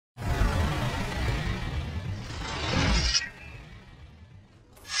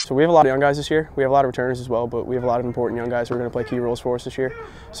So we have a lot of young guys this year. We have a lot of returners as well, but we have a lot of important young guys who are going to play key roles for us this year.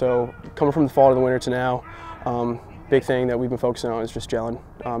 So coming from the fall to the winter to now, big thing that we've been focusing on is just gelling,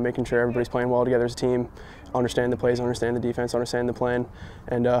 making sure everybody's playing well together as a team, understand the plays, understand the defense, understand the plan,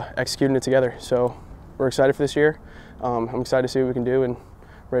 and executing it together. So we're excited for this year. I'm excited to see what we can do and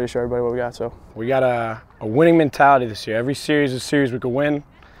ready to show everybody what we got. So we got a winning mentality this year. Every series is a series we could win,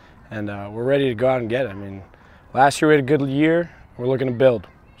 and we're ready to go out and get it. I mean, last year we had a good year. We're looking to build,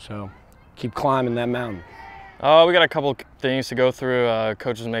 so keep climbing that mountain. We got a couple things to go through.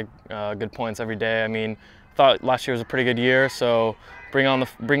 Coaches make good points every day. I mean, thought last year was a pretty good year, so bring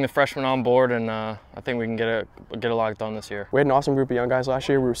the freshmen on board, and I think we can get a lot done this year. We had an awesome group of young guys last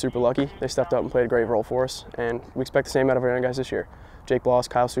year. We were super lucky. They stepped up and played a great role for us, and we expect the same out of our young guys this year. Jake Bloss,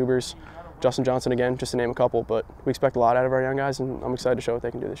 Kyle Subers, Justin Johnson again, just to name a couple, but we expect a lot out of our young guys, and I'm excited to show what they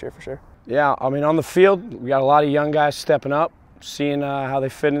can do this year for sure. Yeah, I mean, on the field, we got a lot of young guys stepping up. Seeing how they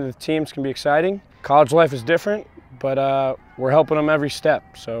fit into the teams can be exciting. College life is different, but we're helping them every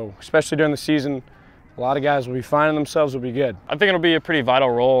step. So especially during the season, a lot of guys will be finding themselves, will be good. I think it'll be a pretty vital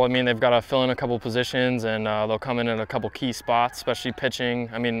role. I mean, they've got to fill in a couple positions, and they'll come in at a couple key spots, especially pitching,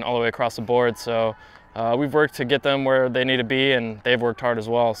 I mean, all the way across the board. So we've worked to get them where they need to be, and they've worked hard as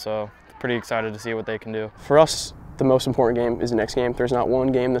well. So pretty excited to see what they can do. For us, the most important game is the next game. There's not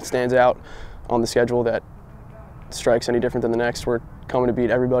one game that stands out on the schedule that strikes any different than the next. We're coming to beat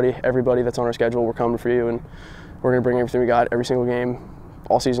everybody that's on our schedule. We're coming for you, and we're going to bring everything we got every single game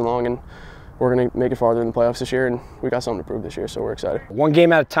all season long, and we're going to make it farther in the playoffs this year, and we got something to prove this year, so we're excited. One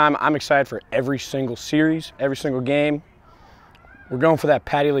game at a time. I'm excited for every single series, every single game. We're going for that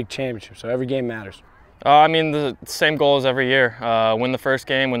Patty League championship, so every game matters. I mean, the same goal as every year. Win the first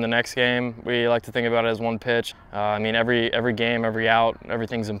game, win the next game. We like to think about it as one pitch. I mean, every game, every out,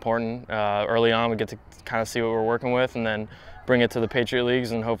 everything's important. Early on, we get to kind of see what we're working with, and then bring it to the Patriot Leagues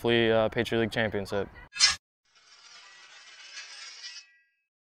and hopefully Patriot League championship.